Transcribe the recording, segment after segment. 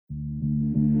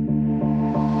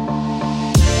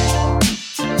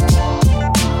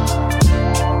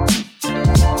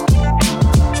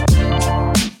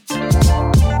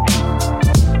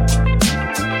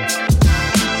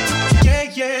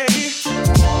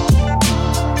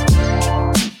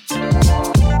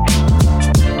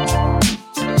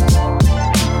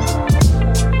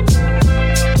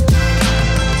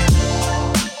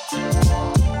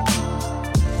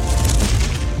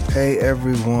Hey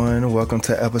everyone, welcome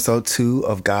to episode 2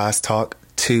 of Guys Talk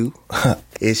 2.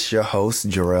 It's your host,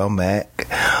 Jarrell Mack.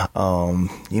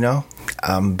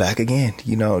 I'm back again,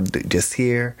 just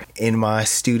here in my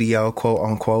studio, quote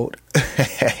unquote,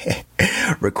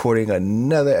 recording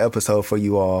another episode for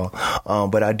you all.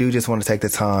 But I do just want to take the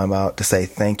time out to say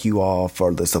thank you all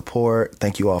for the support.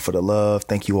 Thank you all for the love.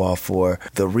 Thank you all for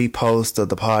the repost of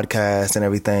the podcast and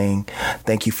everything.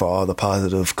 Thank you for all the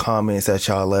positive comments that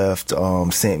y'all left,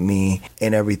 sent me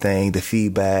and everything, the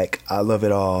feedback. I love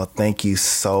it all. Thank you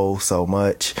so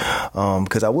much.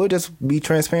 Because I will just be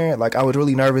transparent. Like, I was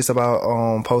really nervous about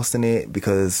posting it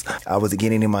because I was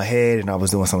getting in my head and I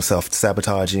was doing some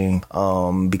self-sabotaging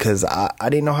because I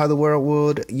didn't know how the world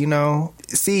would,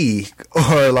 see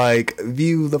or like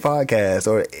view the podcast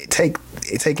or take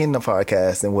in the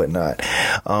podcast and whatnot.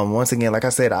 Once again, like I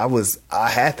said, I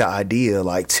had the idea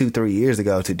like 2-3 years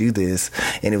ago to do this,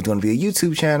 and it was going to be a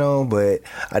YouTube channel, but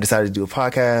I decided to do a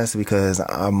podcast because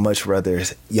I much rather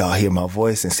y'all hear my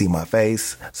voice and see my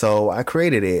face. So I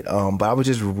created it. But I was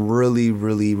just really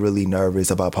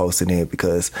nervous about posting it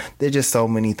because there's just so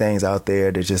many things out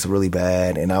there that's just really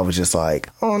bad. And I was just like,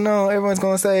 oh no, everyone's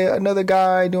going to say another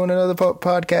guy doing another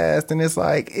podcast. And it's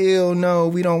like, ew, no,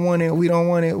 we don't want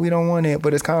it.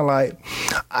 But it's kind of like,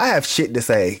 I have shit to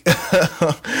say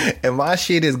and my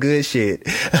shit is good shit.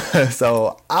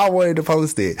 So I wanted to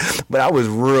post it, but I was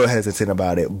real hesitant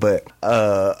about it,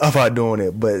 about doing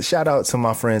it. But shout out to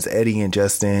my friends, Eddie and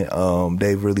Justin.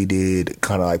 They really did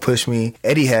kind of like push me.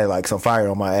 Eddie had like some fire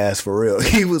on my ass for real.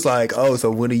 He was like, oh,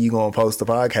 so when are you going to post the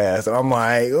podcast? And I'm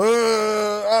like,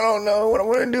 I don't know when I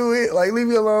want to do it. Like, leave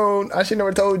me alone. I should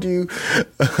never told you.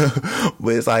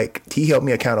 But it's like, he held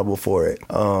me accountable for it.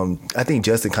 I think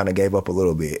Justin kind of gave up a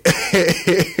little bit,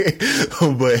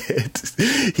 but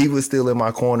he was still in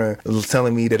my corner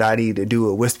telling me that I need to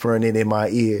do it, whispering it in my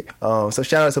ear. So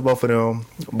shout out to both of them.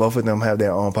 Both of them have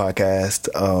their own podcast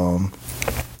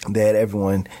that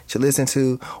everyone should listen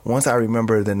to. Once I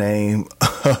remember the name,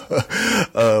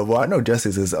 well, I know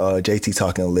Justice is JT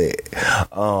Talking Lit,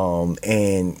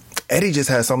 and Eddie just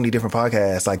has so many different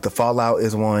podcasts. Like, The Fallout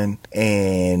is one,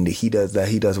 and he does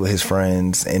with his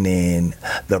friends. And then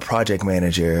The Project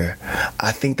Manager,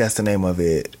 I think that's the name of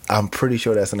it. I'm pretty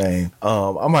sure that's the name.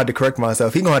 I'm gonna have to correct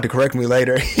myself. He gonna have to correct me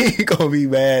later. He gonna be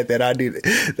mad that I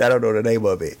don't know the name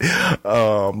of it.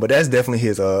 But that's definitely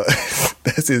his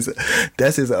that's his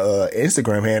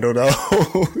Instagram handle though.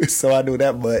 So I knew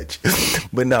that much.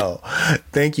 But no,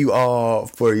 thank you all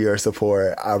for your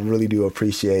support. I really do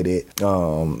appreciate it.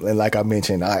 And like I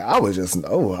mentioned, I was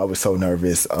so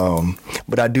nervous.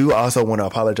 But I do also want to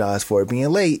apologize for it being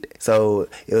late. So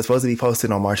it was supposed to be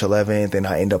posted on March 11th, and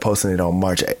I ended up posting it on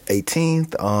March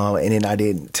 18th. And then I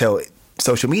didn't tell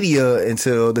social media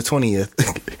until the 20th.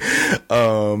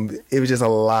 It was just a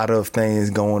lot of things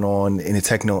going on in the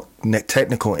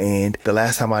technical end. The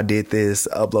last time I did this,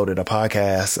 uploaded a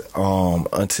podcast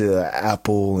onto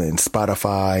Apple and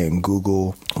Spotify and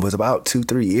Google was about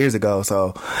 2-3 years ago.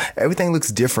 So everything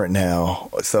looks different now.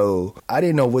 So I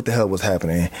didn't know what the hell was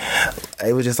happening.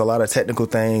 It was just a lot of technical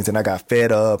things, and I got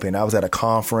fed up, and I was at a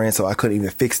conference, so I couldn't even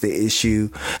fix the issue.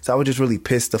 So I was just really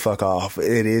pissed the fuck off.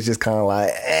 It is just kind of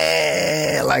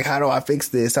like, how do I fix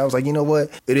this? I was like, you know what?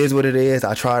 It is what it is.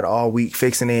 I tried all week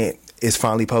fixing it. It's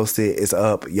finally posted. It's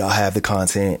up. Y'all have the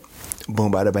content.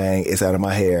 Boom, bada bang, it's out of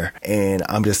my hair. And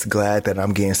I'm just glad that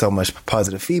I'm getting so much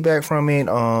positive feedback from it.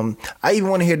 I even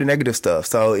want to hear the negative stuff.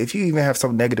 So if you even have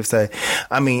some negative say,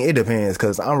 I mean, it depends,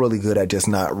 because I'm really good at just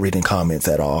not reading comments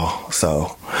at all.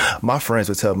 So my friends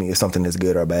would tell me if something is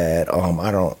good or bad.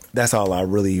 That's all I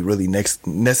really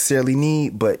necessarily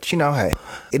need. But hey,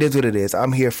 it is what it is.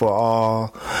 I'm here for all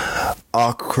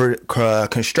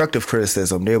constructive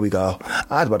criticism. There we go.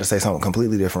 I was about to say something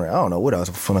completely different. I don't know what else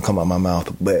was going to come out my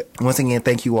mouth. But once again,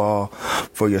 thank you all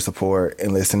for your support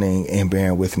and listening and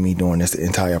bearing with me during this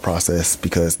entire process,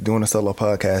 because doing a solo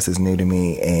podcast is new to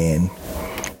me and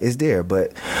it's there.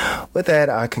 But with that,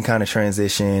 I can kind of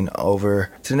transition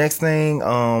over to the next thing.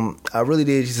 I really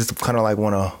did just kind of like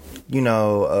want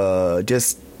to,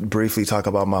 just briefly talk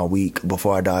about my week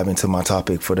before I dive into my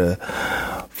topic for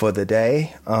the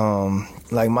day.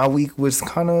 Like, my week was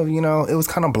kind of, it was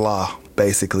kind of blah.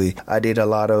 Basically, I did a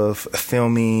lot of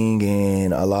filming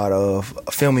and a lot of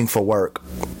filming for work.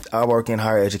 I work in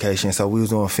higher education, so we was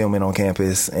doing filming on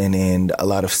campus and then a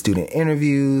lot of student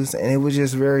interviews, and it was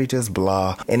just very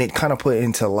blah. And it kind of put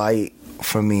into light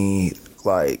for me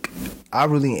like I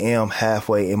really am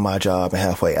halfway in my job and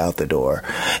halfway out the door.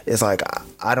 It's like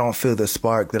I don't feel the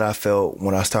spark that I felt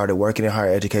when I started working in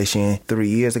higher education 3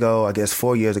 years ago, I guess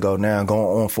 4 years ago now,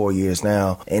 going on 4 years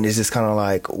now. And it's just kind of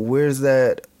like, where's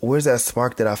that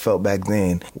spark that I felt back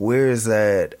then? Where's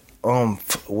the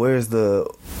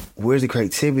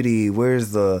creativity?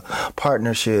 Where's the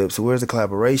partnerships? Where's the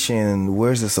collaboration?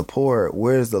 Where's the support?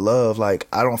 Where's the love? Like,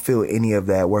 I don't feel any of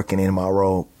that working in my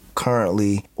role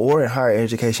currently or in higher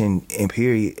education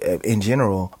in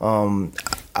general.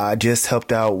 I just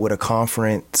helped out with a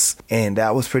conference, and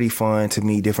that was pretty fun to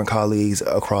meet different colleagues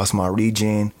across my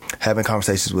region, having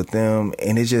conversations with them,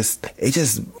 and it just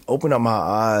opened up my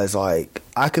eyes. Like,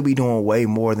 I could be doing way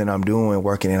more than I'm doing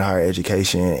working in higher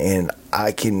education, and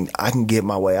I can get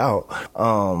my way out.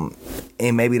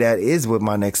 And maybe that is what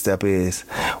my next step is,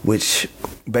 which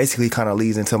basically kind of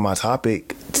leads into my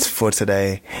topic for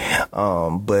today.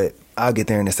 But I'll get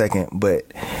there in a second. But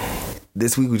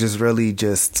this week we just really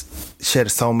just shed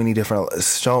so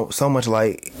much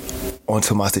light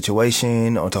onto my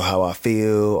situation, onto how I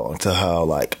feel, onto how,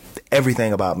 like,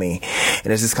 everything about me.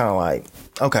 And it's just kind of like,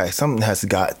 okay, something has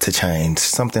got to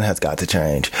change.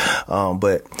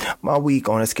 But my week,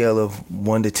 on a scale of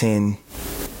 1 to 10,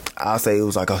 I'll say it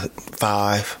was like a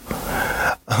 5.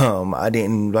 I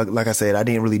didn't, like I said, I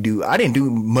didn't do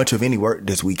much of any work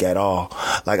this week at all.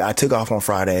 Like, I took off on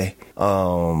Friday,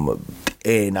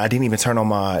 and I didn't even turn on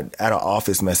my out of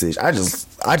office message. I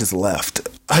just left.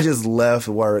 I just left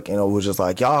work, and it was just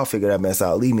like, y'all figure that mess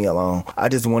out. Leave me alone. I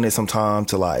just wanted some time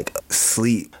to, like,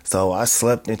 sleep. So I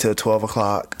slept until 12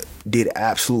 o'clock, did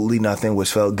absolutely nothing,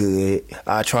 which felt good.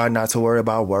 I tried not to worry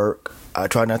about work. I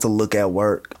try not to look at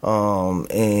work.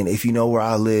 And if you know where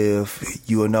I live,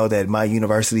 you will know that my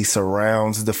university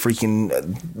surrounds the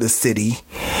city.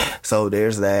 So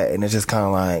there's that. And it's just kind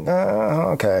of like,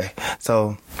 okay.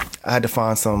 So I had to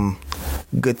find some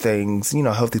good things,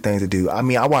 healthy things to do. I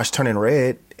mean, I watched Turning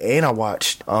Red, and I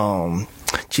watched,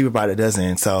 Cheaper by the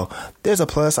Dozen. So there's a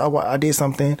plus. I did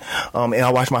something. And I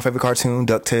watched my favorite cartoon,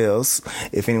 DuckTales,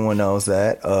 if anyone knows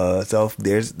that. So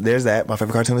there's that. My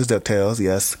favorite cartoon is DuckTales.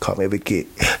 Yes, call me a big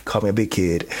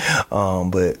kid.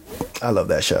 But I love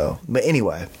that show. But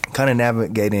anyway, kind of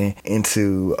navigating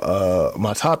into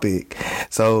my topic.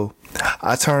 So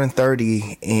I turn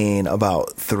 30 in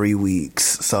about 3 weeks.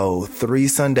 So 3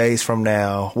 Mondays from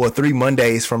now,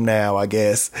 I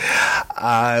guess,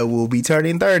 I will be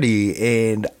turning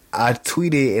 30. And I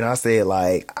tweeted and I said,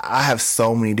 like, I have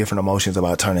so many different emotions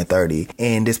about turning 30.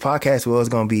 And this podcast was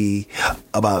going to be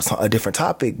about a different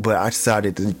topic, but I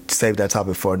decided to save that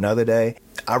topic for another day.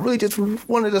 I really just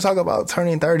wanted to talk about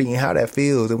turning 30 and how that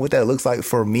feels and what that looks like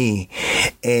for me.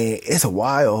 And it's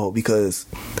wild because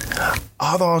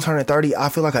although I'm turning 30, I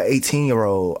feel like an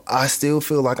 18-year-old. I still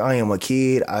feel like I am a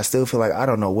kid. I still feel like I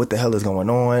don't know what the hell is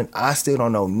going on. I still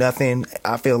don't know nothing.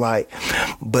 I feel like,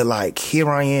 but like, here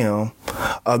I am,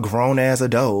 a grown-ass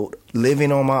adult,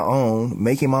 living on my own,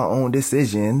 making my own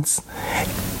decisions.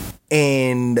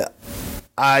 And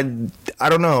I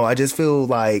don't know. I just feel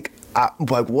like,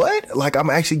 what? Like, I'm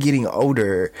actually getting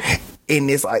older, and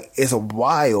it's like, it's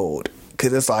wild.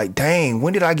 Cause it's like, dang,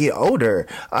 when did I get older?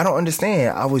 I don't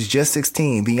understand. I was just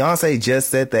 16. Beyonce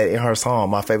just said that in her song,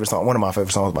 one of my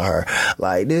favorite songs by her.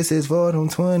 Like, this is for them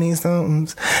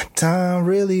 20-somethings. Time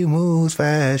really moves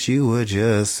fast. You were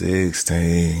just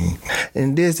 16.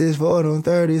 And this is for them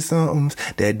 30-somethings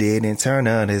that didn't turn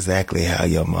out exactly how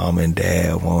your mom and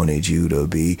dad wanted you to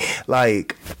be.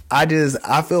 Like, I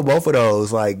feel both of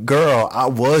those. Like, girl, I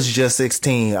was just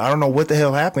 16. I don't know what the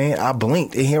hell happened. I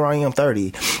blinked and here I am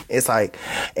 30. It's like,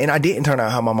 and I didn't turn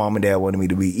out how my mom and dad wanted me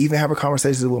to be. Even having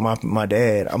conversations with my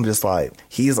dad, I'm just like,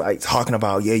 he's like talking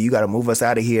about, yeah, you got to move us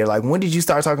out of here. Like, when did you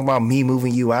start talking about me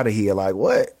moving you out of here? Like,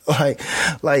 what?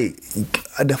 Like,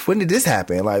 when did this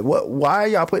happen? Like, what? Why are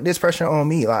y'all putting this pressure on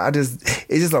me? Like, it's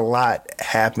just a lot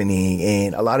happening,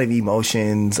 and a lot of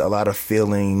emotions, a lot of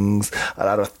feelings, a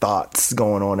lot of thoughts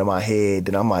going on in my head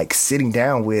that I'm like sitting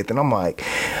down with, and I'm like,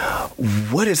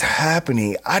 what is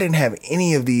happening? I didn't have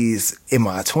any of these in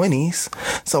my 20s.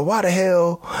 So why the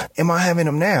hell am I having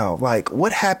them now? Like,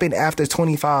 what happened after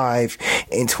 25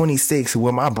 and 26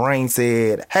 when my brain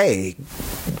said, hey,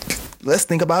 let's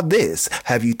think about this.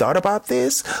 Have you thought about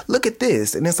this? Look at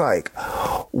this. And it's like,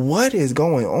 what is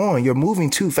going on? You're moving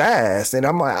too fast. And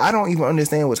I'm like, I don't even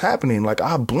understand what's happening. Like,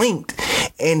 I blinked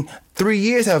and 3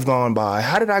 years have gone by.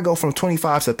 How did I go from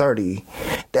 25 to 30?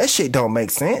 That shit don't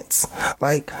make sense.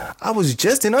 Like, I was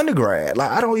just in undergrad. Like,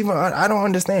 I don't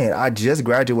understand. I just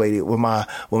graduated with my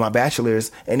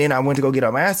bachelor's, and then I went to go get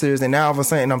a master's, and now all of a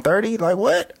sudden I'm 30. Like,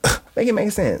 what? make it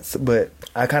make sense. But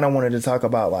I kind of wanted to talk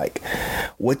about like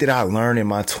what did I learn in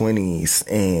my 20s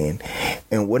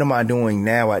and what am I doing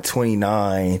now at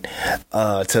 29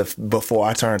 to before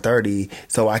I turn 30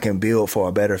 so I can build for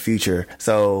a better future.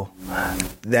 So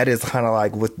that is kind of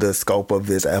like what the scope of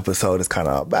this episode is kind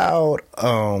of about.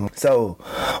 So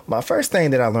my first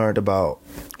thing that I learned about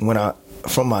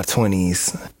from my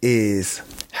 20s is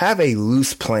have a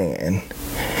loose plan.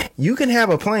 You can have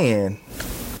a plan.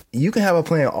 You can have a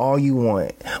plan all you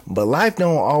want, but life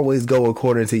don't always go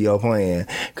according to your plan.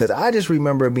 Cause I just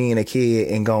remember being a kid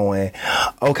and going,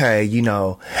 okay,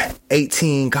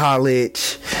 18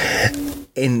 college,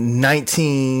 in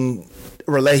 19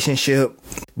 relationship,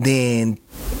 then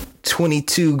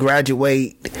 22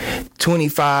 graduate,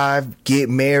 25 get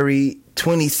married,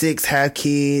 26 have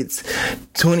kids,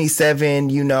 27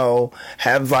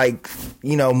 have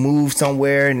move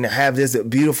somewhere and have this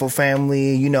beautiful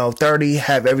family, 30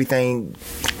 have everything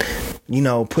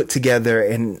put together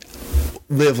and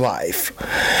live life.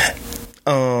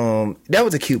 That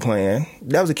was a cute plan.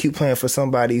 That was a cute plan for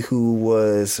somebody who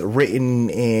was written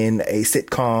in a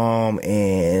sitcom,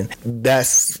 and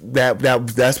that's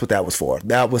what that was for.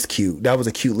 That was cute. That was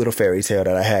a cute little fairy tale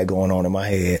that I had going on in my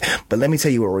head. But let me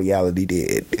tell you what reality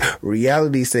did.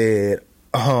 Reality said,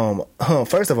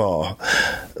 first of all,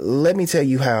 let me tell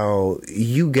you how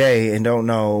you gay and don't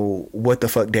know what the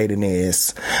fuck dating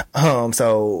is.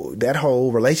 So that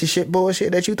whole relationship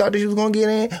bullshit that you thought that you was gonna get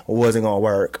in wasn't gonna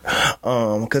work.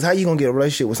 Cause how you gonna get a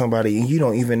relationship with somebody and you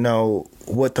don't even know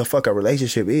what the fuck a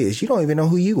relationship is? You don't even know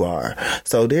who you are.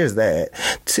 So there's that.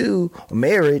 2,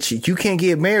 marriage. You can't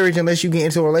get married unless you get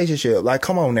into a relationship. Like,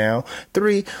 come on now.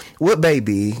 3, what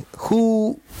baby?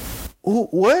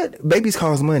 What? Babies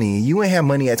cost money. You ain't have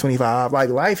money at 25. Like,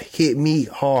 life hit me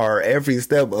hard every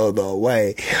step of the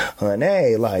way.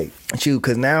 Honey, like, shoot,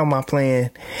 cause now my plan,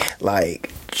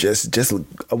 like, just,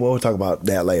 we'll talk about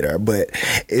that later, but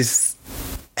it's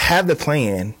have the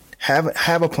plan.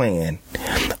 Have a plan,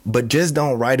 but just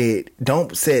don't write it.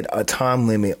 Don't set a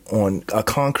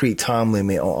concrete time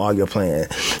limit on all your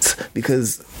plans.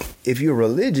 Because if you're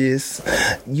religious,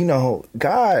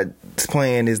 God's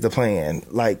plan is the plan.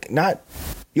 Like, not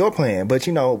your plan, but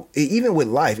even with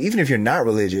life, even if you're not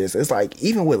religious, it's like,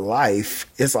 even with life,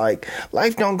 it's like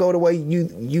life don't go the way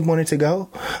you want it to go.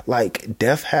 Like,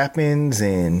 death happens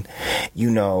and,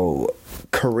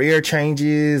 career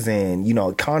changes and,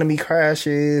 economy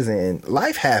crashes and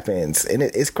life happens and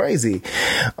it's crazy.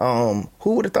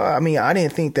 Who would have thought? I mean, I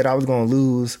didn't think that I was going to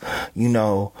lose,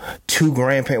 2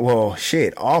 grandparents. Well,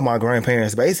 shit, all my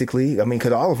grandparents, basically. I mean,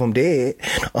 cause all of them dead.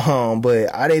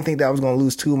 But I didn't think that I was going to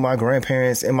lose 2 of my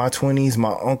grandparents in my 20s,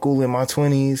 my uncle in my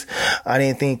 20s. I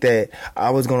didn't think that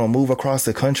I was going to move across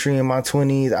the country in my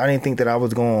 20s. I didn't think that I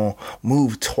was going to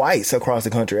move twice across the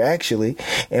country, actually,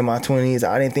 in my 20s.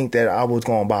 I didn't think that I was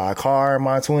going to buy a car in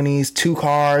my 20s, 2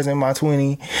 cars in my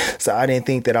 20s. So I didn't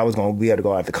think that I was going to be able to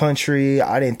go out the country.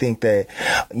 I didn't think that,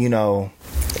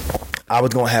 I was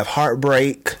going to have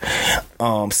heartbreak,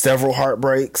 several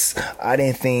heartbreaks. I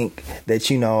didn't think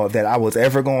that, that I was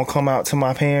ever going to come out to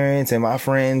my parents and my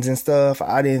friends and stuff.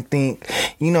 I didn't think,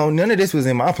 none of this was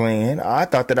in my plan. I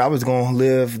thought that I was going to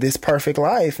live this perfect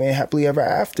life and happily ever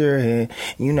after. And,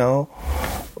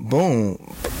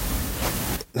 boom.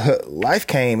 Life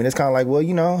came and it's kind of like, well,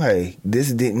 hey,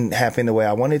 this didn't happen the way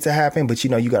I wanted it to happen, but you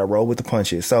got to roll with the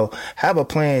punches. So have a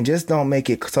plan. Just don't make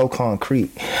it so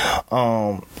concrete.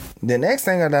 The next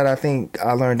thing that I think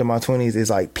I learned in my 20s is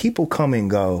like, people come and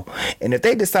go. And if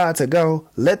they decide to go,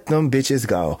 let them bitches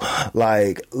go.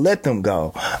 Like, let them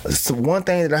go. So one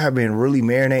thing that I have been really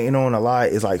marinating on a lot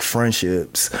is like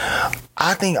friendships.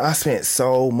 I think I spent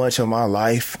so much of my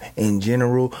life in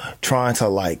general trying to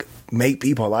like make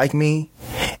people like me.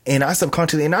 And I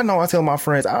subconsciously, and I know I tell my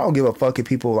friends, I don't give a fuck if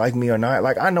people like me or not.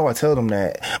 Like, I know I tell them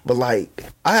that, but like,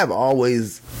 I have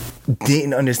always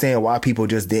didn't understand why people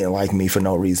just didn't like me for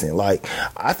no reason. Like,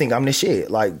 I think I'm the shit.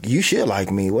 Like, you should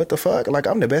like me. What the fuck? Like,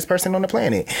 I'm the best person on the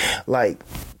planet. Like,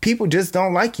 people just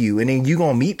don't like you, and then you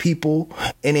gonna meet people,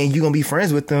 and then you gonna be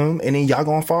friends with them, and then y'all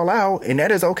gonna fall out, and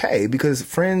that is okay, because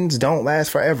friends don't last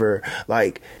forever.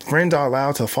 Like, friends are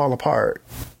allowed to fall apart.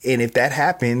 And if that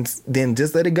happens, then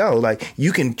just let it go. Like,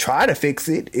 you can try to fix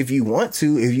it if you want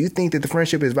to. If you think that the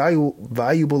friendship is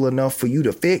valuable enough for you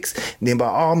to fix, then by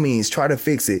all means, try to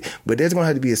fix it. But there's going to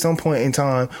have to be at some point in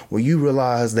time where you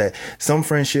realize that some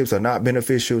friendships are not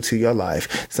beneficial to your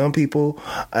life. Some people,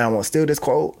 and I'm going to steal this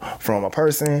quote from a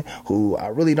person who I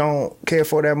really don't care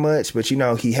for that much, but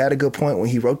he had a good point when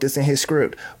he wrote this in his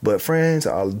script. But friends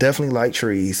are definitely like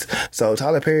trees. So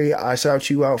Tyler Perry, I shout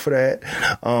you out for that.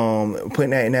 Putting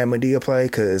that in that Madea play,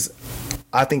 because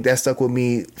I think that stuck with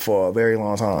me for a very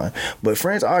long time. But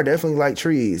friends are definitely like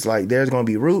trees. Like, there's going to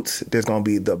be roots, there's going to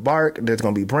be the bark, there's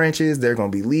going to be branches, there's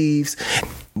going to be leaves.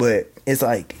 But it's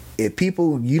like, if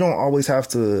people, you don't always have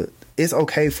to, it's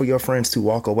okay for your friends to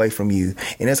walk away from you,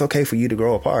 and it's okay for you to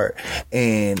grow apart.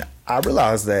 And I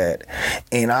realized that,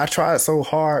 and I tried so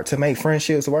hard to make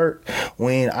friendships work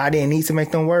when I didn't need to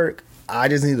make them work. I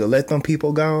just need to let them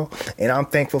people go. And I'm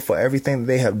thankful for everything that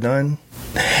they have done,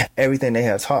 everything they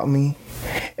have taught me,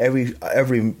 every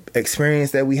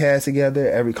experience that we had together,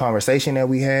 every conversation that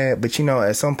we had. But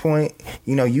at some point,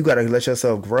 you gotta let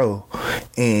yourself grow,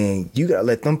 and you gotta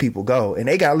let them people go, and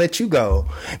they gotta let you go,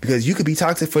 because you could be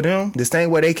toxic for them the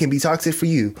same way they can be toxic for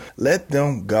you. Let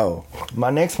them go. My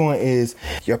next point is,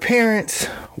 your parents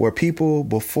were people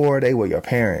before they were your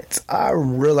parents.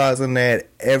 I'm realizing that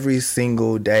every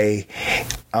single day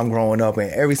I'm growing up,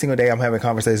 and every single day I'm having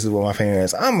conversations with my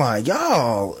parents. I'm like,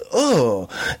 y'all,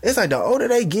 it's like the older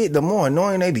they get, the more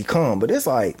annoying they become. But it's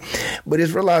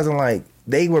realizing, like,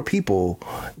 they were people,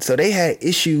 so they had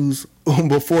issues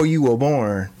before you were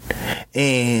born,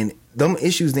 and them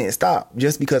issues didn't stop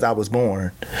just because I was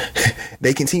born.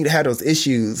 They continue to have those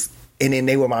issues, and then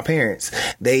they were my parents.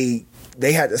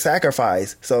 They had to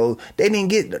sacrifice, so they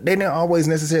didn't always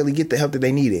necessarily get the help that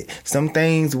they needed. Some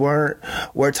things were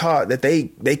taught that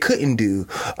they couldn't do.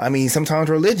 I mean, sometimes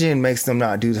religion makes them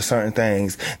not do certain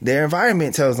things. Their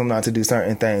environment tells them not to do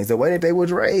certain things. The way that they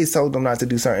was raised told them not to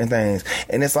do certain things.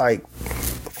 And it's like,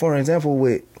 for example,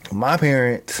 with my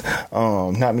parents,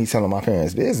 not me telling my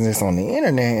parents business on the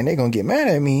internet, and they gonna get mad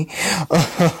at me,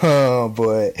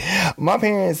 but my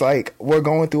parents, like, were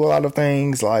going through a lot of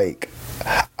things. Like,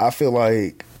 I feel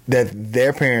like that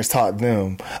their parents taught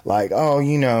them, like,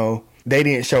 they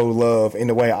didn't show love in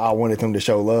the way I wanted them to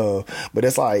show love. But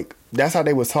it's like, that's how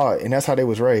they was taught, and that's how they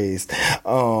was raised.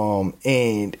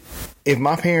 And if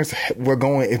my parents were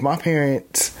going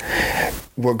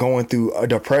through a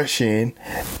depression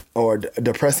or a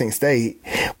depressing state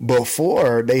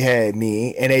before they had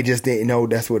me, and they just didn't know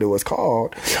that's what it was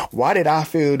called, why did I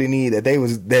feel the need that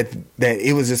that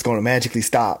it was just going to magically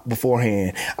stop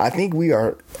beforehand? I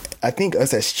think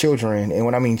us as children, and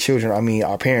when I mean children, I mean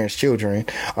our parents' children,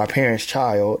 our parents'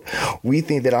 child, we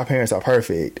think that our parents are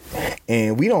perfect,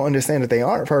 and we don't understand that they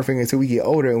aren't perfect until we get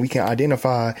older and we can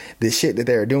identify the shit that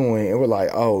they're doing, and we're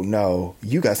like, oh no,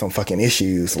 you got some fucking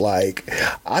issues. Like,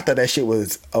 I thought that shit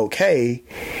was okay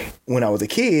when I was a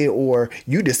kid, or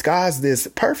you disguised this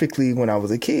perfectly when I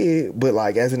was a kid, but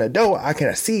like as an adult, I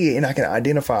can see it and I can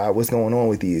identify what's going on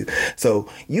with you. So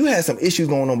you had some issues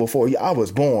going on before I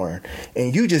was born,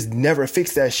 and you just never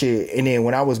fixed that shit. And then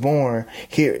when I was born,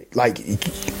 here, like,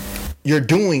 you're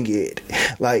doing it.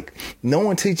 Like, no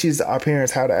one teaches our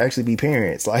parents how to actually be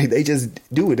parents. Like, they just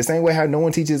do it the same way how no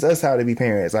one teaches us how to be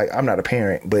parents. Like, I'm not a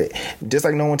parent, but just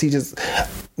like no one teaches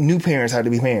new parents how to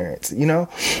be parents,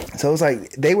 So it's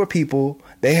like, they were people,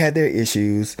 they had their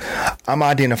issues. I'm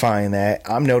identifying that,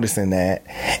 I'm noticing that,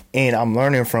 and I'm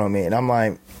learning from it. And I'm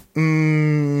like,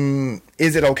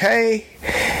 is it okay?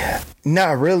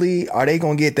 Not really. Are they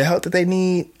gonna get the help that they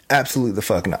need? Absolutely the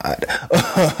fuck not.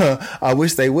 I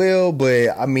wish they will, but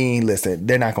I mean, listen,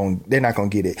 they're not gonna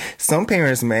get it. Some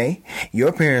parents may,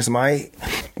 your parents might,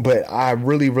 but I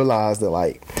really realized that,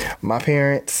 like, my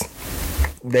parents,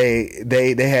 they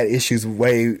had issues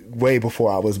way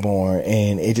before I was born,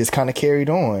 and it just kind of carried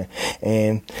on.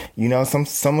 And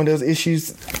some of those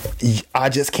issues I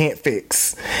just can't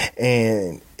fix,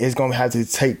 and it's gonna have to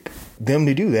take them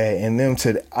to do that, and them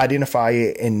to identify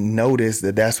it and notice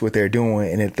that that's what they're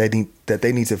doing, and that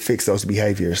they need to fix those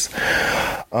behaviors.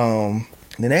 The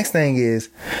next thing is,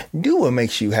 do what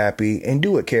makes you happy and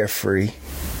do it carefree.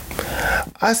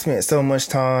 I spent so much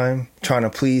time trying to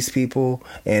please people,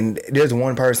 and there's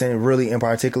one person really in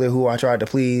particular who I tried to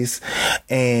please,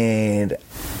 and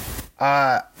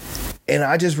I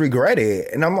just regret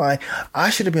it. And I'm like, I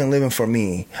should have been living for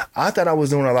me. I thought I was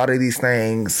doing a lot of these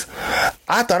things.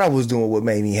 I thought I was doing what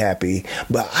made me happy,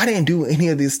 but I didn't do any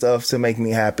of this stuff to make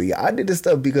me happy. I did this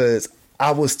stuff because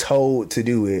I was told to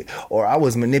do it, or I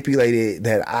was manipulated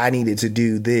that I needed to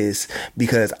do this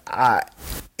because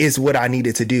it's what I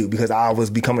needed to do because I was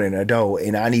becoming an adult,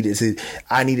 and I needed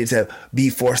to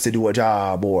be forced to do a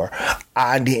job, or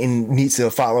I didn't need to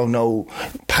follow no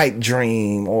pipe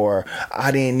dream, or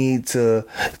I didn't need to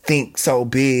think so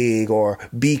big, or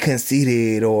be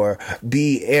conceited, or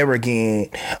be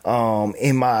arrogant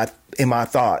in my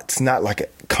thoughts. Not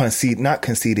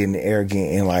conceited and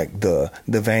arrogant in like the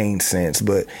vain sense,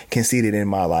 but conceited in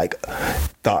my like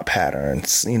thought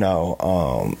patterns,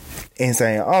 and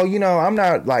saying, oh, I'm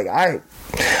not like,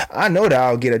 I know that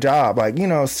I'll get a job, like,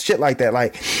 shit like that.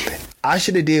 Like, I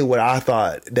should have did what I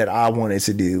thought that I wanted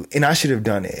to do, and I should have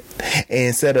done it. And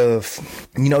instead of,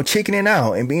 chickening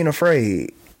out and being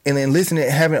afraid and then listening,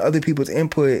 having other people's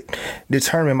input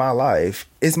determine my life.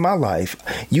 It's my life.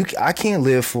 You can't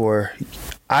live for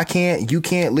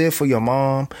your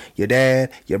mom, your dad,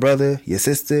 your brother, your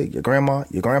sister, your grandma,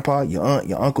 your grandpa, your aunt,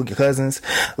 your uncle, your cousins,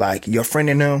 like your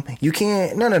friend and them. You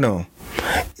can't, no.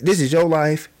 This is your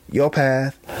life, your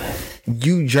path.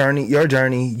 Your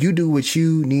journey. You do what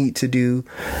you need to do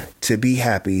to be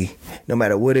happy, no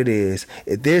matter what it is.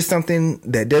 If there's something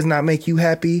that does not make you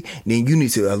happy, then you need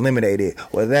to eliminate it.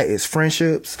 Whether that is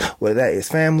friendships, whether that is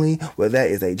family, whether that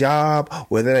is a job,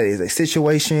 whether that is a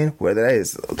situation, whether that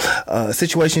is a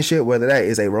situationship, whether that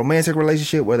is a romantic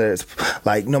relationship, whether it's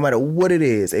like, no matter what it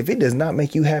is, if it does not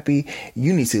make you happy,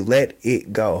 you need to let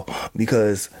it go.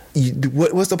 Because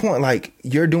what's the point? Like,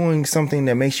 you're doing something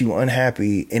that makes you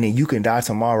unhappy, and then you can die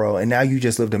tomorrow, and now you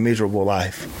just lived a miserable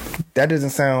life. That doesn't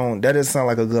sound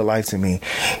like a good life to me.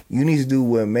 You need to do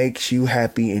what makes you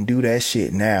happy and do that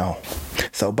shit now.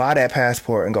 So buy that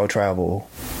passport and go travel.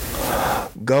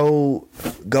 Go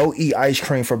eat ice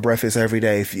cream for breakfast every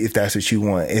day if that's what you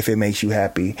want, if it makes you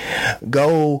happy.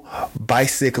 Go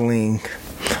bicycling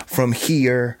from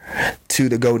here to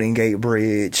the Golden Gate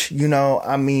Bridge.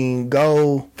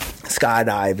 Go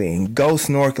skydiving, go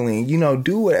snorkeling,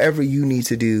 do whatever you need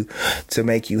to do to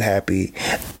make you happy,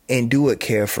 and do it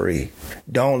carefree.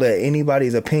 Don't let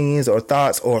anybody's opinions or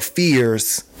thoughts or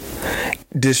fears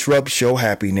disrupt your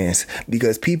happiness,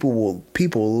 because people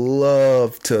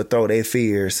love to throw their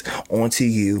fears onto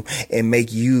you and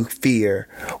make you fear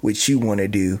what you want to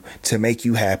do to make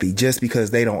you happy, just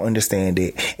because they don't understand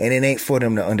it. And it ain't for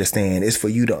them to understand, it's for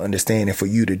you to understand and for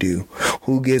you to do.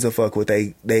 Who gives a fuck what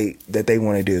they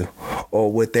want to do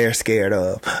or what they're scared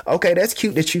of? Okay, that's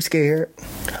cute that you scared.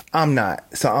 I'm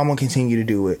not, so I'm gonna continue to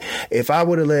do it. If I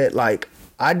would have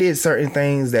I did certain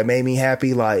things that made me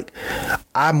happy. Like,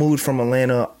 I moved from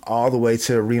Atlanta all the way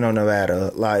to Reno,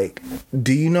 Nevada. Like,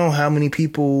 do you know how many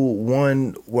people,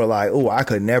 were like, oh, I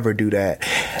could never do that.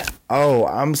 Oh,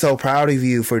 I'm so proud of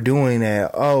you for doing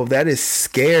that. Oh, that is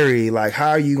scary. Like, how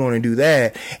are you going to do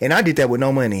that? And I did that with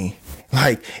no money.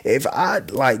 Like, if I,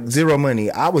 zero money,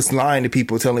 I was lying to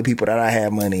people, telling people that I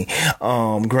had money.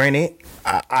 Granted,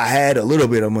 I had a little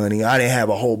bit of money. I didn't have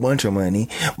a whole bunch of money,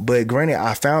 but granted,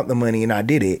 I found the money and I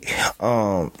did it.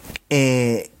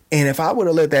 And if I would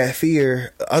have let that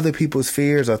fear, other people's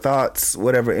fears or thoughts,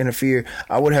 whatever, interfere,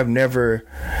 I would have never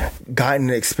gotten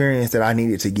the experience that I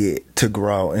needed to get to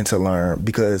grow and to learn.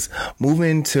 Because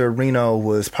moving to Reno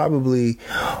was probably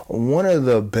one of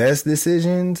the best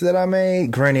decisions that I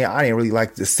made. Granted, I didn't really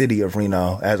like the city of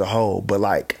Reno as a whole, but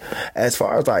as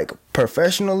far as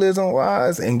professionalism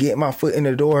wise and getting my foot in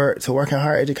the door to work in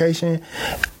higher education,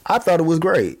 I thought it was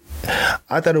great.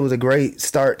 I thought it was a great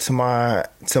start to my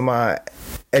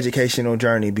educational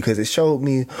journey, because it showed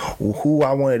me who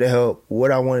I wanted to help,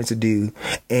 what I wanted to do,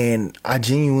 and I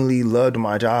genuinely loved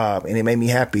my job, and it made me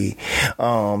happy.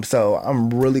 So I'm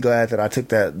really glad that I took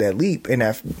that leap and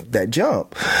that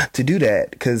jump to do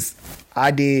that, because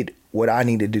I did what I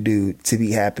needed to do to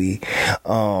be happy,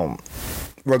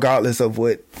 regardless of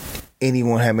what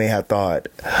anyone may have thought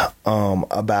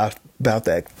about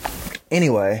that.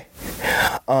 Anyway,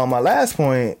 my last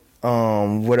point,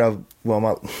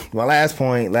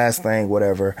 last thing,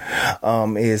 whatever,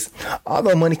 is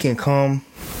although money can come,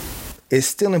 it's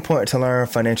still important to learn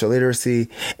financial literacy,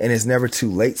 and it's never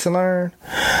too late to learn.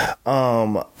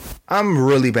 I'm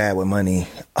really bad with money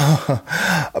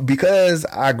because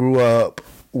I grew up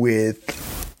with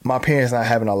my parents not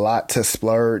having a lot to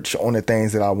splurge on the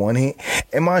things that I wanted.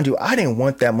 And mind you, I didn't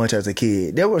want that much as a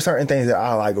kid. There were certain things that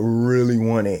I really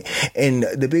wanted. And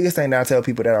the biggest thing that I tell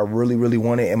people that I really, really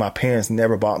wanted and my parents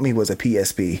never bought me was a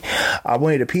PSP. I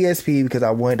wanted a PSP because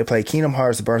I wanted to play Kingdom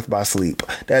Hearts Birth by Sleep.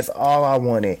 That's all I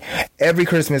wanted. Every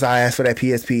Christmas I asked for that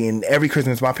PSP, and every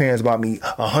Christmas my parents bought me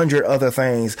 100 other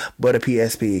things but a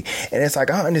PSP. And it's I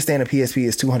understand a PSP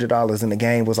is $200 and the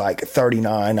game was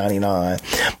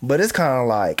 $39.99. But it's kind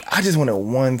of I just wanted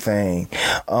one thing,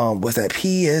 was that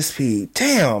PSP.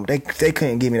 Damn, they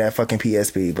couldn't give me that fucking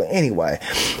PSP. But anyway,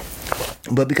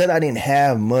 because I didn't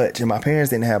have much and my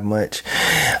parents didn't have much,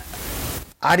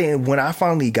 when I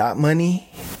finally got money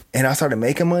and I started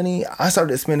making money, I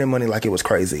started spending money like it was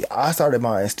crazy. I started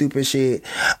buying stupid shit.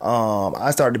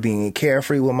 I started being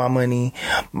carefree with my money.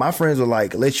 My friends would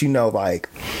let you know,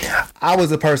 I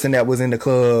was a person that was in the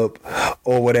club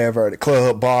or whatever, the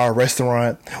club, bar,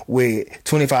 restaurant with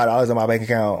 $25 in my bank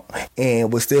account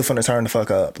and was still finna turn the fuck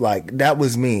up. That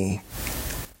was me.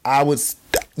 I would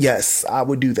Yes, I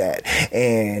would do that.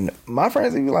 And my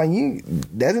friends would be like,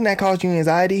 doesn't that cause you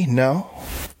anxiety? No.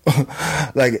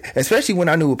 Like, especially when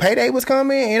I knew payday was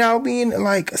coming and I was being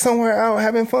like somewhere out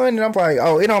having fun, and I'm like,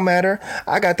 oh, it don't matter.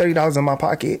 I got $30 in my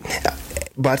pocket.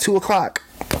 By 2:00,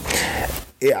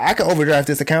 I can overdraft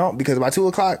this account because by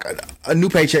 2:00 a new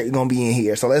paycheck is gonna be in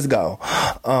here. So let's go.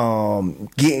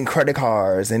 Getting credit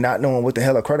cards and not knowing what the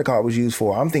hell a credit card was used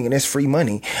for. I'm thinking it's free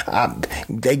money.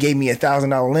 They gave me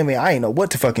 $1,000 limit. I ain't know what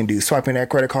to fucking do. Swiping that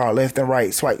credit card left and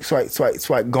right. Swipe.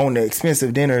 Going to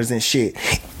expensive dinners and shit.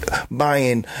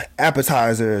 Buying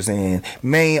appetizers and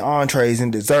main entrees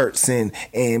and desserts and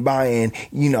buying,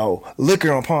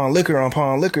 liquor upon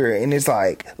liquor. And it's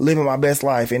like living my best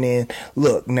life. And then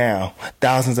look now,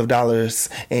 thousands of dollars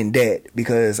in debt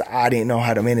because I didn't know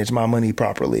how to manage my money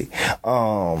properly.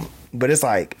 But it's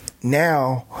like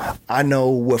now I know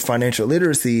what financial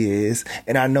literacy is,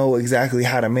 and I know exactly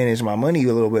how to manage my money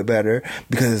a little bit better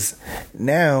because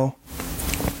now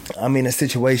I'm in a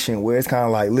situation where it's kind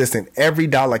of like, listen, every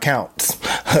dollar counts.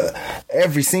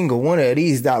 Every single one of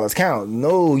these dollars count.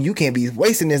 No, you can't be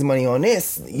wasting this money on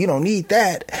this. You don't need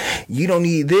that. You don't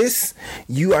need this.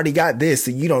 You already got this,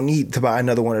 so you don't need to buy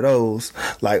another one of those.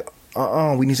 Like,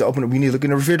 we need to open up. We need to look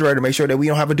in the refrigerator, make sure that we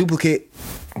don't have a duplicate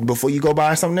before you go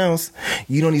buy something else.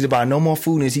 You don't need to buy no more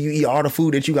food until you eat all the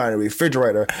food that you got in the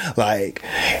refrigerator. Like,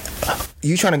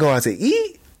 you trying to go out to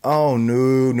eat? Oh,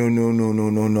 no.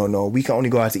 We can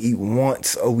only go out to eat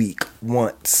once a week.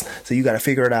 Once. So you got to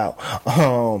figure it out.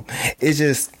 It's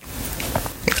just,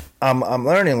 I'm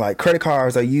learning like credit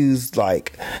cards are used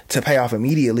like to pay off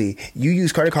immediately. You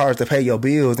use credit cards to pay your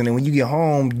bills, and then when you get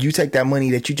home, you take that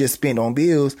money that you just spent on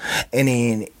bills, and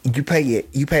then you pay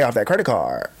off that credit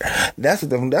card. That's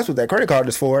what that credit card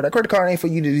is for. That credit card ain't for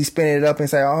you to be spending it up and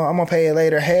say, oh, I'm gonna pay it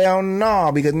later. Hell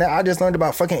no, because now I just learned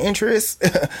about fucking interest.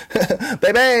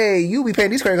 Baby, you be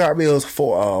paying these credit card bills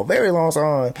for a very long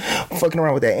time, fucking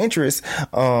around with that interest.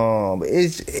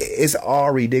 It's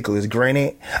all ridiculous.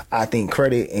 Granted, I think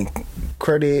credit.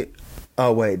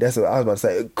 Oh wait, that's what I was about to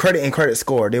say. Credit and credit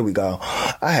score. There we go.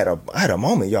 I had a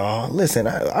moment, y'all. Listen,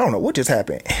 I don't know what just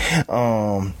happened.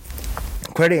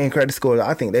 Credit and credit scores,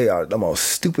 I think they are the most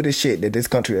stupidest shit that this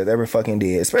country has ever fucking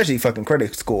did. Especially fucking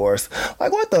credit scores.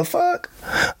 Like, what the fuck?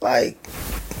 Like,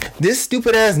 this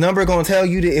stupid ass number gonna tell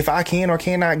you that if I can or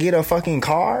cannot get a fucking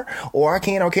car, or I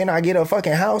can or cannot get a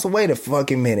fucking house. Wait a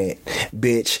fucking minute,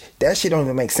 bitch. That shit don't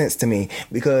even make sense to me.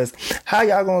 Because how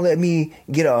y'all gonna let me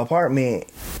get an apartment?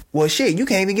 Well, shit, you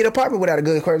can't even get an apartment without a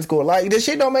good credit score. Like, this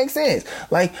shit don't make sense.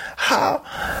 Like, how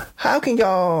can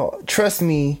y'all trust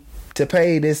me to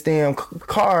pay this damn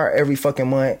car every fucking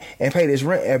month and pay this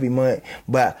rent every month,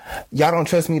 but y'all don't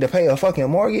trust me to pay a fucking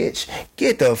mortgage?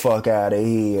 Get the fuck out of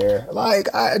here. Like,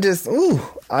 I hate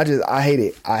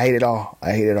it. I hate it all.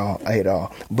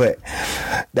 But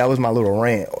that was my little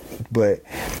rant. But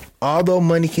although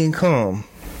money can come,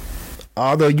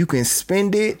 although you can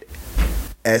spend it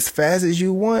as fast as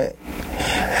you want,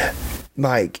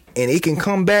 like, and it can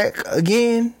come back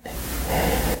again,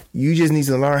 you just need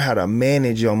to learn how to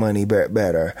manage your money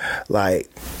better. Like,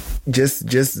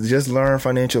 just learn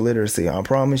financial literacy. I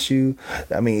promise you.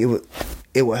 I mean,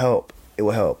 it will help. It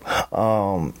will help.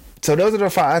 So those are the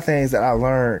 5 things that I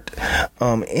learned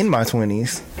in my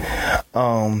 20s.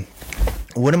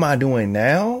 What am I doing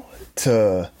now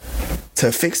to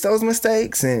fix those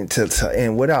mistakes and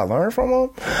what I learned from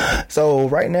them? So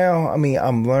right now, I mean,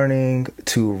 I'm learning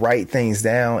to write things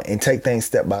down and take things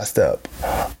step by step.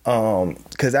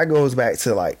 Cause that goes back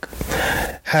to like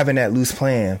having that loose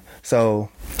plan. So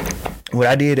what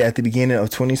I did at the beginning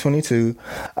of 2022,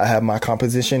 I have my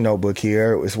composition notebook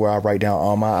here. It's where I write down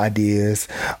all my ideas.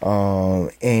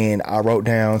 And I wrote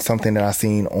down something that I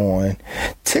seen on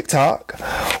TikTok,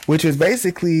 which is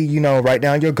basically, write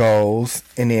down your goals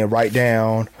and then write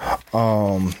it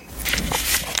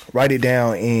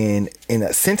down in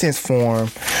a sentence form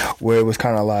where it was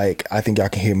kind of like, I think y'all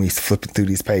can hear me flipping through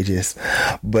these pages,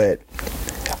 but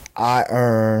I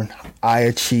earn, I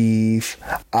achieve,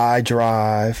 I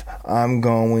drive, I'm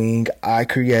going, I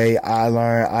create, I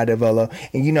learn, I develop,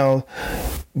 and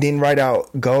then write out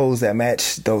goals that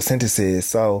match those sentences.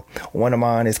 So one of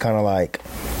mine is kind of like,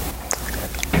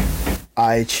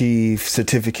 I achieve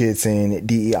certificates in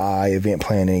DEI, event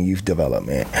planning, youth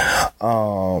development.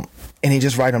 And then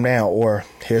just write them down. Or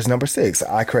here's number 6.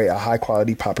 I create a high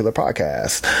quality popular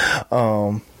podcast.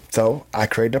 So I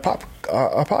created a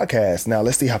podcast. Now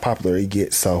let's see how popular it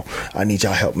gets. So I need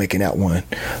y'all help making that one,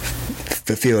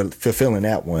 fulfilling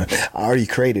that one. I already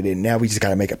created it. Now we just got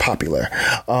to make it popular.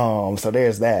 So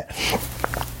there's that.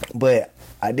 But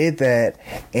I did that,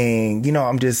 and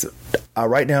I'm just I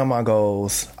write down my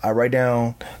goals. I write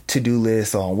down to-do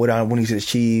lists on what I need to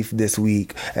achieve this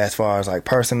week as far as like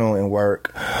personal and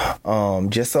work.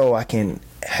 Just so I can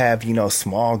have,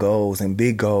 small goals and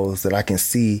big goals that I can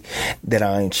see that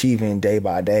I'm achieving day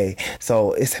by day.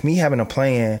 So it's me having a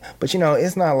plan, but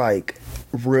it's not like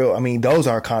real. I mean, those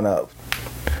are kind of,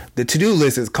 the to-do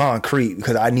list is concrete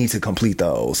because I need to complete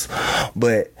those,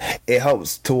 but it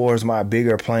helps towards my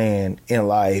bigger plan in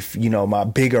life, my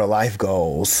bigger life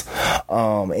goals.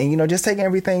 And just taking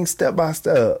everything step by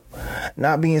step,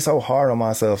 not being so hard on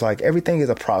myself. Like, everything is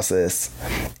a process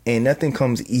and nothing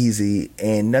comes easy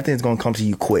and nothing's going to come to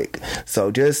you quick.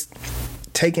 So just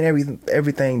taking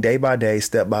everything day by day,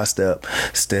 step by step,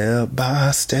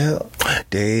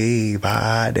 day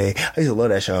by day. I used to love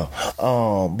that show.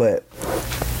 But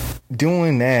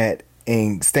doing that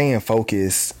and staying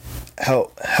focused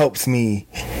helps me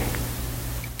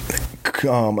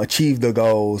achieve the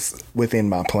goals within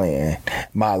my plan,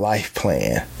 my life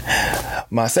plan.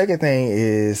 My second thing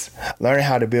is learning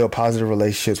how to build positive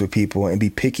relationships with people and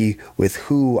be picky with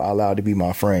who I allow to be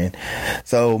my friend.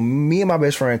 So me and my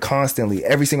best friend constantly,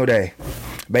 every single day,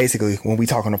 basically, when we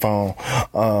talk on the phone,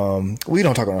 we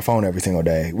don't talk on the phone every single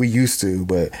day. We used to,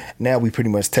 but now we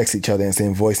pretty much text each other and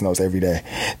send voice notes every day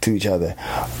to each other.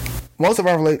 Most of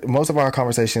our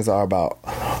conversations are about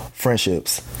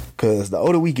friendships, because the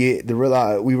older we get,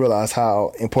 we realize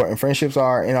how important friendships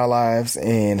are in our lives,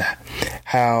 and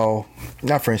how,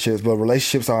 not friendships, but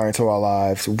relationships are into our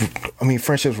lives. I mean,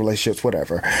 friendships, relationships,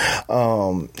 whatever.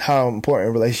 How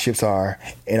important relationships are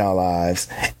in our lives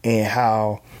and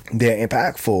how they're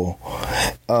impactful.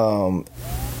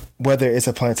 Whether it's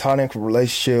a platonic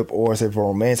relationship or it's a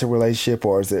romantic relationship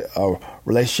or is it a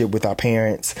relationship with our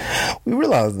parents, we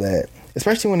realize that,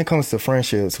 especially when it comes to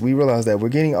friendships, we realize that we're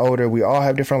getting older. We all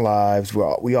have different lives.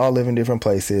 We all live in different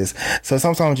places. So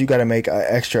sometimes you got to make an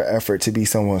extra effort to be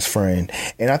someone's friend.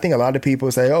 And I think a lot of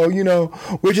people say, oh,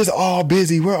 we're just all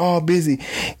busy. We're all busy.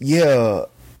 Yeah,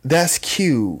 that's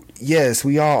cute. Yes,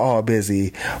 we are all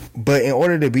busy. But in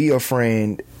order to be a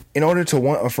friend, in order to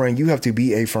want a friend, you have to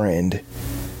be a friend.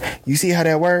 You see how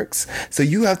that works? So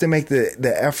you have to make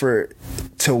the effort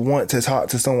to want to talk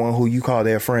to someone who you call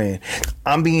their friend.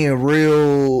 I'm being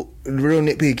real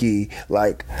nitpicky.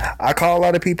 Like, I call a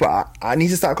lot of people. I need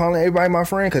to stop calling everybody my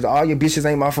friend, because all your bitches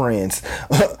ain't my friends.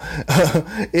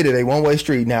 It is a one-way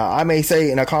street. Now, I may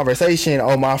say in a conversation,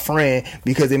 oh, my friend,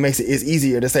 because it's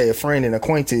easier to say a friend than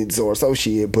acquaintance or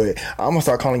associate, but I'm gonna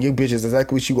start calling you bitches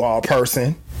exactly what you are, a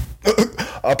person.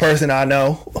 A person I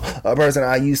know, a person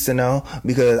I used to know,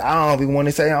 because I don't even want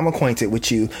to say I'm acquainted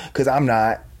with you, because I'm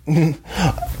not.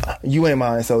 You ain't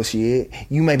my associate.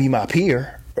 You may be my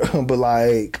peer, but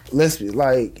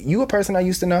you a person I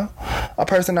used to know, a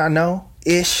person I know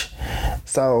ish.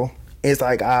 So it's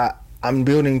like I'm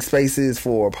building spaces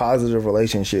for positive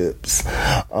relationships.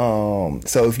 So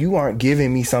if you aren't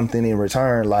giving me something in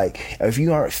return, like if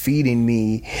you aren't feeding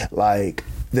me like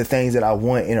the things that I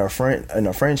want in a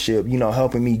friendship,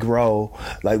 helping me grow,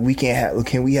 like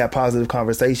can we have positive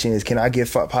conversations? Can I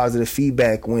get positive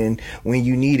feedback when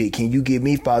you need it? Can you give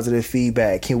me positive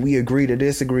feedback? Can we agree to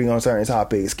disagree on certain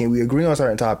topics? Can we agree on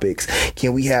certain topics?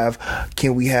 Can we have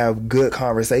good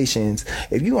conversations?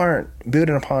 If you aren't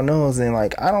building upon those, then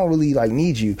I don't really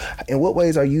need you. In what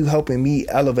ways are you helping me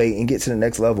elevate and get to the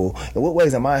next level? In what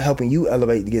ways am I helping you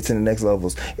elevate to get to the next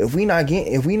levels? If we not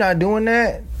doing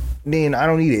that, then I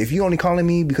don't need it. If you only calling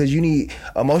me because you need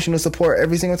emotional support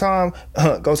every single time,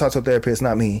 go talk to a therapist,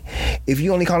 not me. If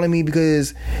you only calling me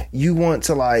because you want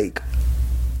to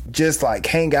just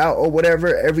hang out or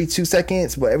whatever every 2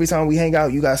 seconds, but every time we hang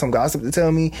out you got some gossip to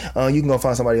tell me, you can go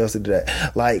find somebody else to do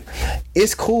that.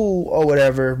 It's cool or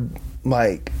whatever,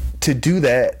 to do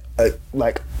that,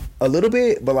 a little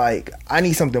bit, but I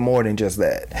need something more than just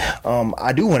that.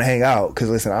 I do want to hang out, because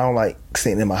listen, I don't like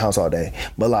sitting in my house all day,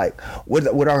 but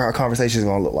what are our conversations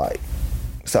gonna look like?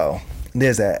 So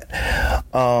there's that.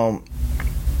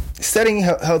 Setting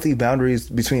healthy boundaries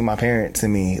between my parents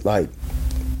and me.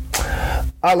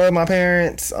 I love my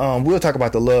parents. We'll talk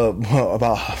about the love,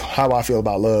 about how I feel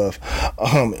about love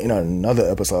in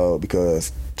another episode,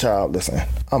 because child, listen,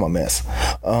 I'm a mess.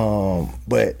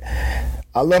 But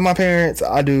I love my parents.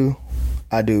 I do,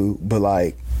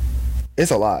 but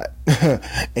it's a lot.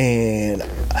 And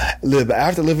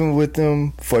after living with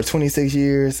them for 26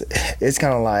 years, it's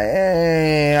kind of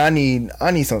I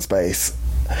need some space.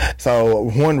 So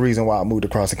one reason why I moved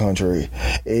across the country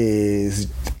is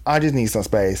I just need some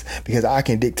space, because I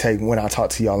can dictate when I talk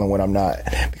to y'all and when I'm not.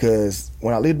 Because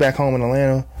when I lived back home in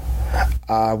Atlanta,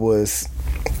 I was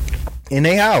in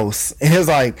their house. And it was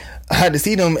like, I had to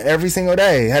see them every single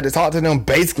day. I had to talk to them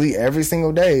basically every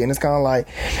single day. And it's kind of like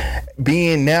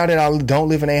being, now that I don't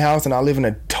live in a house and I live in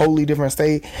a totally different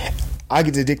state, I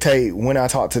get to dictate when I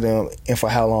talk to them and for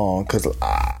how long, because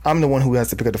I'm the one who has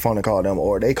to pick up the phone and call them,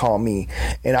 or they call me,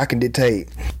 and I can dictate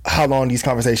how long these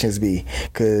conversations be,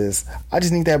 because I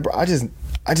just need that. I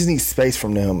just need space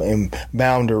from them and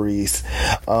boundaries.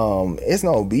 It's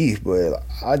no beef, but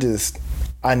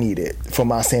I need it for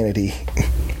my sanity.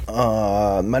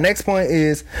 My next point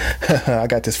is I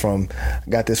got this from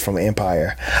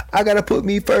Empire. I gotta put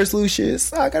me first,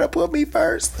 Lucius. I gotta put me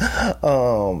first. I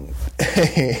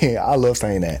love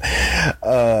saying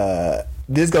that.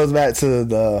 This goes back to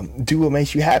the do what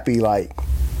makes you happy. Like,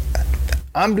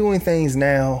 I'm doing things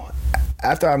now.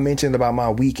 After I mentioned about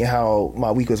my week and how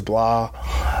my week was blah,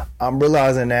 I'm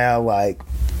realizing now, like,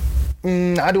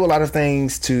 I do a lot of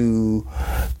things to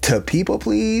people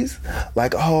please.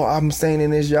 Like, oh, I'm staying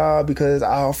in this job because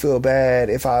I'll feel bad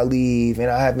if I leave and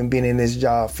I haven't been in this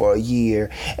job for a year.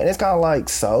 And it's kind of like,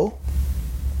 so?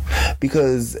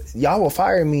 Because y'all will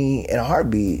fire me in a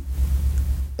heartbeat.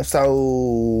 So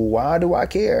why do I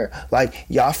care? Like,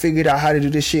 y'all figured out how to do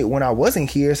this shit when I wasn't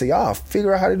here, so y'all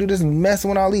figure out how to do this mess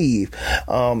when I leave.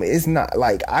 It's not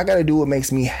like, I gotta do what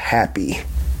makes me happy.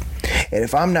 And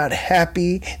if I'm not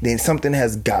happy, then something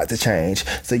has got to change.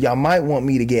 So y'all might want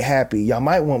me to get happy. Y'all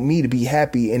might want me to be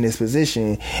happy in this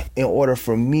position in order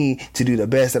for me to do the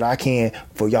best that I can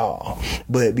for y'all.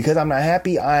 But because I'm not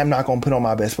happy, I'm not going to put on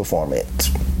my best performance.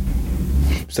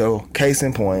 So, case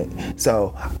in point.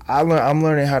 So, I'm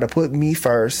learning how to put me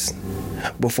first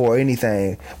before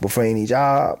anything, before any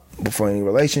job, before any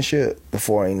relationship,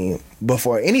 before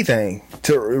anything.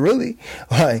 To really,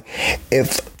 like,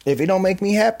 if it don't make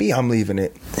me happy, I'm leaving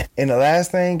it. And the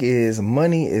last thing is,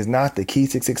 money is not the key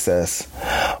to success,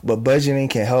 but budgeting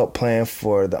can help plan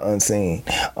for the unseen.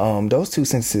 Those two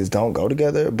sentences don't go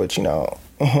together, but you know,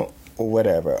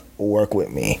 whatever, work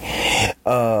with me.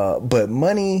 But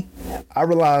money, I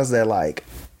realized that, like,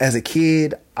 as a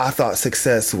kid, I thought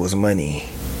success was money.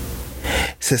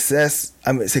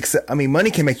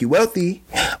 Money can make you wealthy.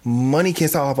 Money can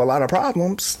solve a lot of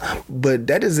problems, but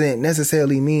that doesn't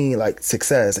necessarily mean like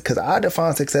success. Because I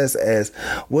define success as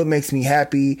what makes me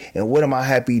happy and what am I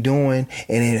happy doing,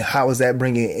 and then how is that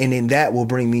bringing, and then that will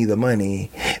bring me the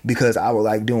money because I would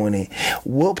like doing it.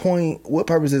 What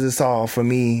purpose does it solve for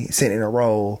me sitting in a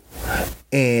role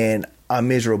and I'm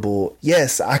miserable?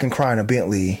 Yes, I can cry in a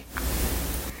Bentley,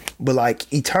 but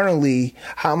like eternally,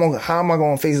 how am I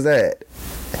going to fix that?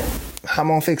 How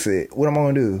am I gonna fix it? What am I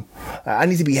gonna do? I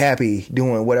need to be happy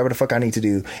doing whatever the fuck I need to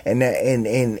do, and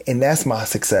that's my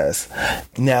success.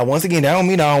 Now, once again, that don't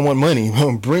mean I don't want money.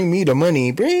 Bring me the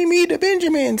money. Bring me the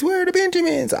Benjamins. Where are the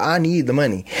Benjamins? I need the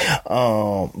money.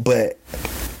 But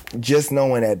just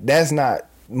knowing that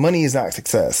money is not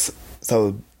success.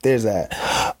 So there's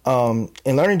that.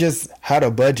 And learning just how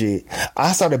to budget.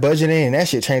 I started budgeting and that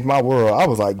shit changed my world. I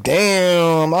was like,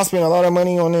 damn, I spent a lot of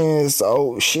money on this.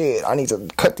 Oh shit, I need to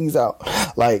cut these out.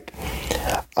 Like,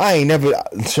 I ain't never,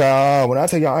 when I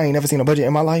tell y'all I ain't never seen a budget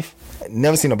in my life.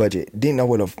 Never seen a budget. Didn't know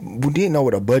what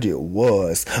a budget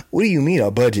was. What do you mean a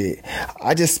budget?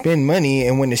 I just spend money,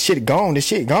 and when the shit gone.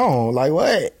 Like,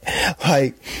 what?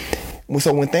 Like,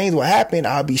 so when things will happen,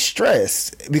 I'll be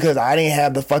stressed because I didn't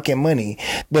have the fucking money.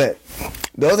 But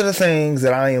those are the things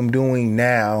that I am doing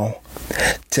now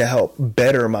to help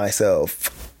better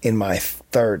myself in my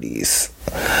 30s.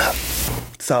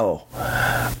 So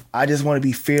I just want to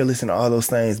be fearless in all those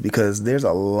things, because there's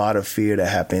a lot of fear that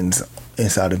happens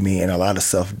inside of me, and a lot of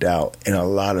self-doubt and a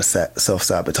lot of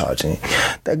self-sabotaging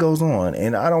that goes on.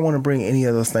 And I don't want to bring any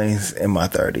of those things in my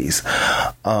 30s.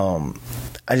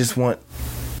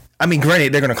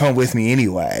 Granted, they're going to come with me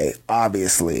anyway,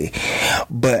 obviously,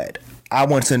 but I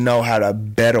want to know how to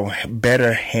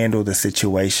better handle the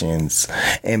situations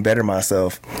and better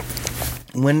myself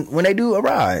when they do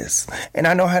arise, and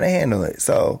I know how to handle it.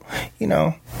 So, you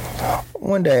know,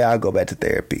 one day I'll go back to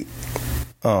therapy,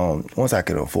 once I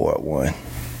can afford one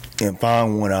and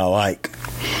find one I like.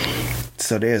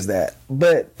 So there's that.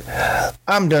 But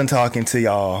I'm done talking to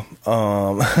y'all.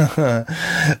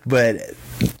 But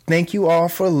thank you all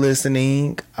for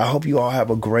listening. I hope you all have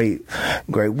a great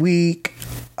week.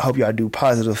 I hope y'all do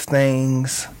positive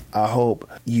things. I hope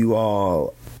you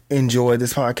all enjoy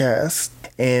this podcast.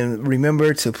 And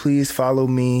remember to please follow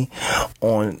me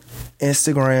on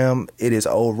Instagram. It is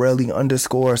O'Relly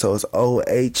 _. So it's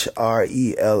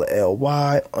OHRELLY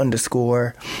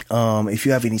 _. If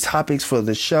you have any topics for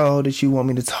the show that you want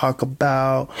me to talk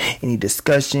about, any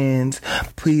discussions,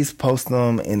 please post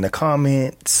them in the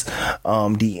comments.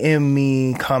 DM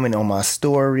me, comment on my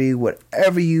story,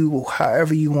 however you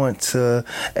want to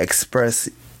express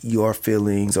your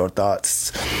feelings or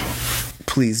thoughts,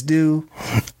 please do.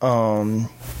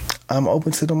 I'm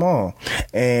open to them all,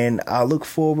 and I look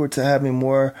forward to having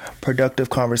more productive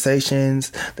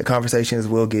conversations. The conversations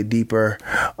will get deeper,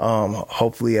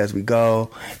 hopefully, as we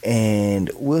go, and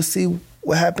we'll see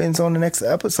what happens on the next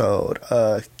episode.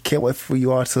 Can't wait for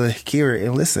you all to hear it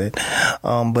and listen.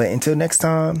 But until next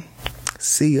time,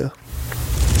 see ya.